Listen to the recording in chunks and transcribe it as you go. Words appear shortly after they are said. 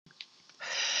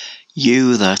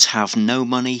You that have no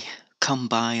money, come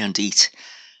buy and eat.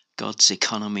 God's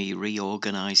economy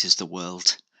reorganizes the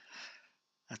world.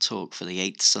 A talk for the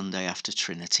 8th Sunday after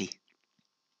Trinity.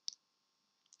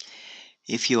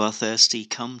 If you are thirsty,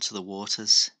 come to the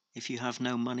waters. If you have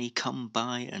no money, come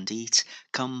buy and eat.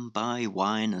 Come buy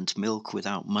wine and milk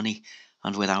without money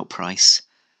and without price.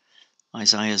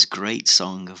 Isaiah's great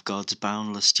song of God's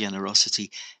boundless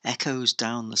generosity echoes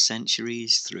down the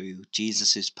centuries through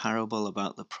Jesus' parable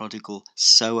about the prodigal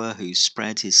sower who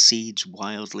spread his seeds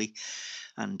wildly,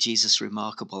 and Jesus'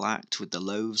 remarkable act with the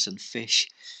loaves and fish,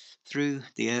 through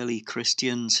the early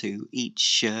Christians who each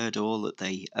shared all that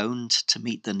they owned to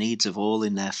meet the needs of all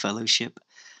in their fellowship,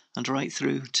 and right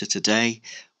through to today,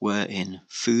 where in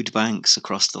food banks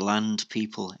across the land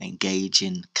people engage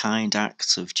in kind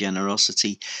acts of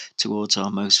generosity towards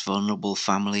our most vulnerable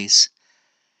families.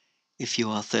 If you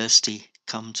are thirsty,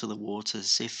 come to the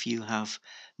waters. If you have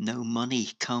no money,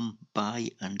 come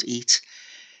buy and eat.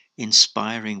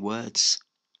 Inspiring words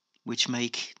which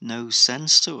make no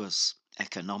sense to us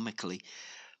economically,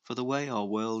 for the way our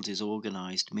world is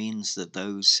organized means that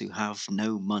those who have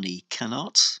no money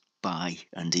cannot buy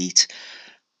and eat.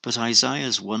 But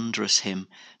Isaiah's wondrous hymn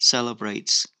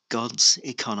celebrates God's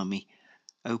economy,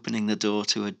 opening the door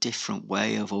to a different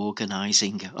way of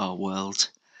organizing our world.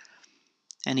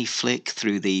 Any flick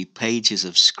through the pages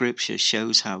of Scripture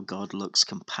shows how God looks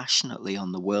compassionately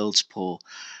on the world's poor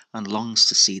and longs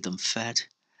to see them fed.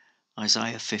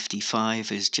 Isaiah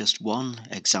 55 is just one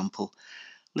example.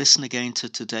 Listen again to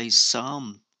today's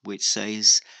psalm, which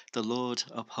says, "The Lord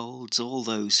upholds all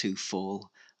those who fall,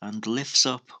 and lifts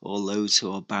up all those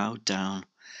who are bowed down.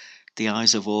 The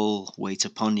eyes of all wait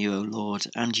upon you, O Lord,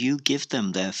 and you give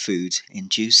them their food in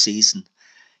due season.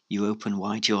 You open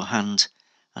wide your hand,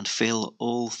 and fill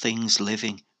all things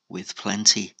living with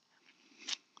plenty."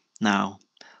 Now,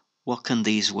 what can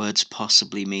these words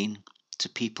possibly mean to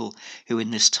people who in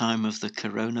this time of the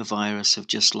coronavirus have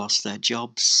just lost their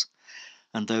jobs,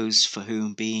 and those for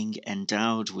whom being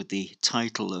endowed with the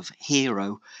title of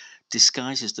hero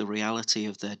disguises the reality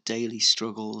of their daily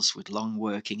struggles with long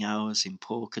working hours in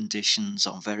poor conditions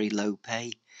on very low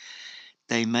pay?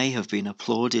 They may have been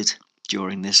applauded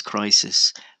during this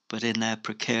crisis, but in their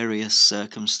precarious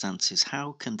circumstances,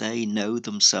 how can they know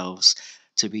themselves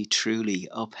to be truly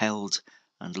upheld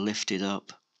and lifted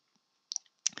up?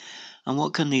 And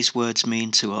what can these words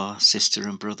mean to our sister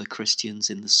and brother Christians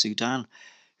in the Sudan,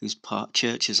 whose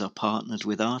churches are partnered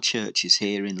with our churches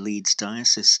here in Leeds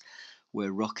Diocese,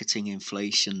 where rocketing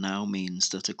inflation now means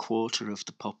that a quarter of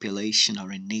the population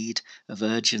are in need of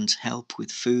urgent help with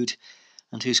food,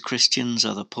 and whose Christians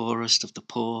are the poorest of the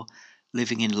poor,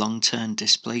 living in long-term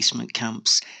displacement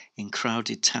camps in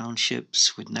crowded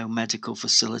townships with no medical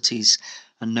facilities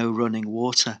and no running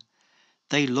water?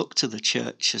 They look to the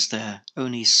church as their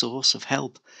only source of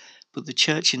help, but the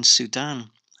church in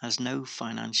Sudan has no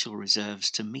financial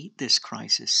reserves to meet this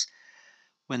crisis.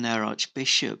 When their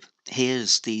archbishop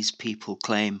hears these people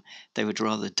claim they would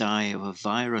rather die of a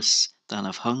virus than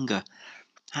of hunger,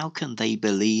 how can they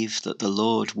believe that the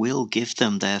Lord will give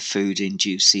them their food in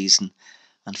due season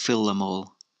and fill them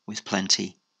all with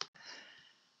plenty?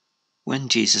 When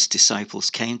Jesus' disciples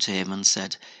came to him and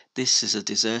said, "This is a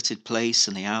deserted place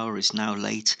and the hour is now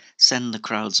late, send the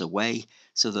crowds away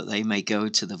so that they may go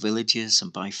to the villages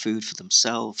and buy food for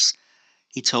themselves,"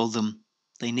 he told them,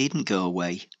 "They needn't go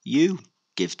away, you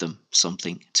give them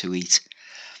something to eat."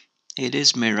 It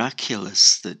is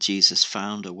miraculous that Jesus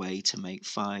found a way to make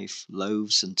 5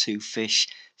 loaves and 2 fish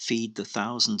feed the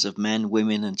thousands of men,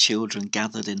 women and children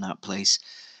gathered in that place.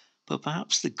 But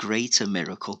perhaps the greater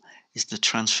miracle is the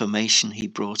transformation he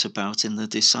brought about in the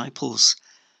disciples.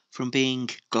 From being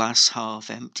glass half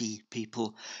empty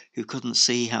people who couldn't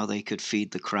see how they could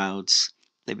feed the crowds,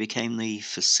 they became the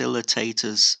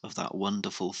facilitators of that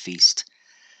wonderful feast.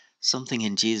 Something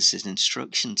in Jesus'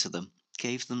 instruction to them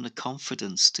gave them the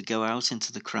confidence to go out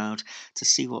into the crowd to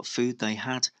see what food they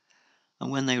had.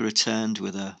 And when they returned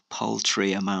with a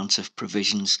paltry amount of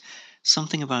provisions,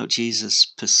 something about Jesus'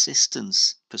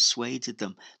 persistence persuaded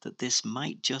them that this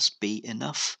might just be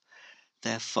enough.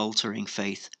 Their faltering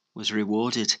faith was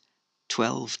rewarded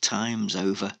 12 times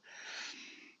over.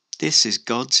 This is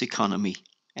God's economy,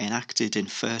 enacted in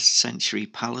 1st century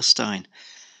Palestine.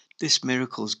 This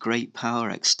miracle's great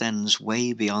power extends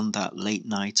way beyond that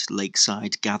late-night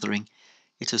lakeside gathering.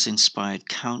 It has inspired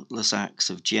countless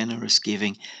acts of generous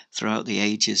giving throughout the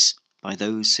ages by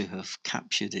those who have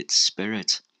captured its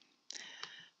spirit.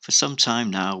 For some time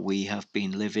now, we have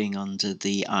been living under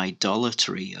the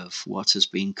idolatry of what has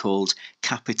been called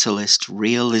capitalist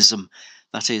realism,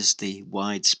 That is the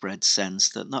widespread sense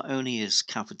that not only is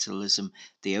capitalism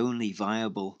the only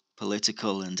viable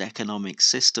political and economic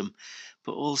system,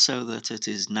 but also that it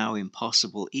is now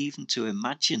impossible even to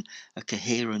imagine a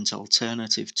coherent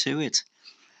alternative to it.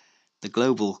 The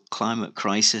global climate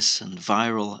crisis and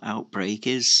viral outbreak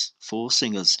is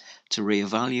forcing us to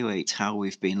reevaluate how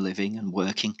we've been living and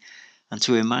working, and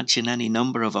to imagine any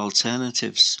number of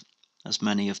alternatives, as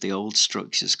many of the old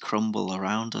structures crumble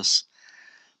around us.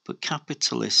 But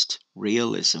capitalist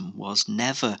realism was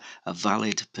never a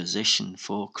valid position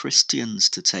for Christians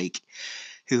to take,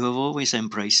 who have always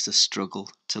embraced the struggle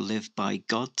to live by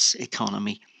God's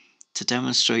economy, to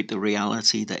demonstrate the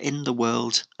reality that in the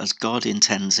world as God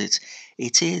intends it,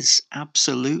 it is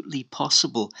absolutely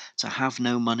possible to have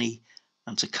no money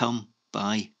and to come,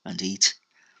 buy and eat.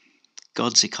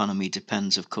 God's economy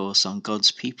depends, of course, on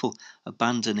God's people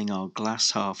abandoning our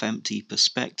glass half empty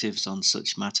perspectives on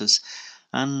such matters,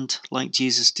 and, like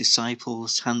Jesus'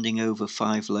 disciples handing over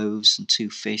 5 loaves and 2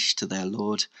 fish to their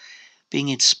Lord, being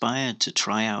inspired to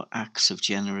try out acts of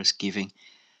generous giving,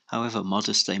 however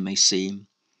modest they may seem.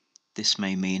 This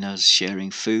may mean us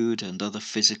sharing food and other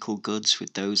physical goods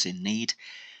with those in need,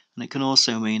 and it can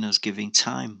also mean us giving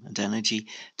time and energy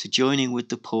to joining with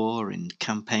the poor in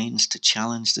campaigns to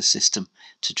challenge the system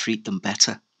to treat them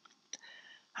better.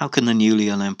 How can the newly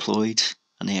unemployed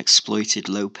and the exploited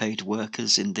low-paid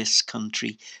workers in this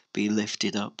country be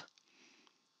lifted up?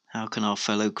 How can our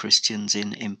fellow Christians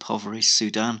in impoverished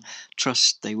Sudan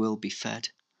trust they will be fed?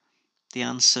 The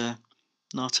answer,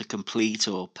 not a complete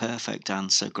or perfect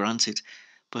answer, granted,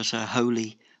 but a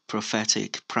holy,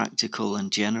 prophetic, practical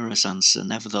and generous answer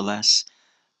nevertheless,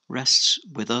 rests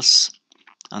with us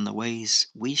and the ways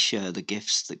we share the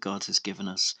gifts that God has given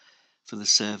us for the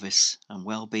service and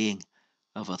well-being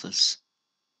of others.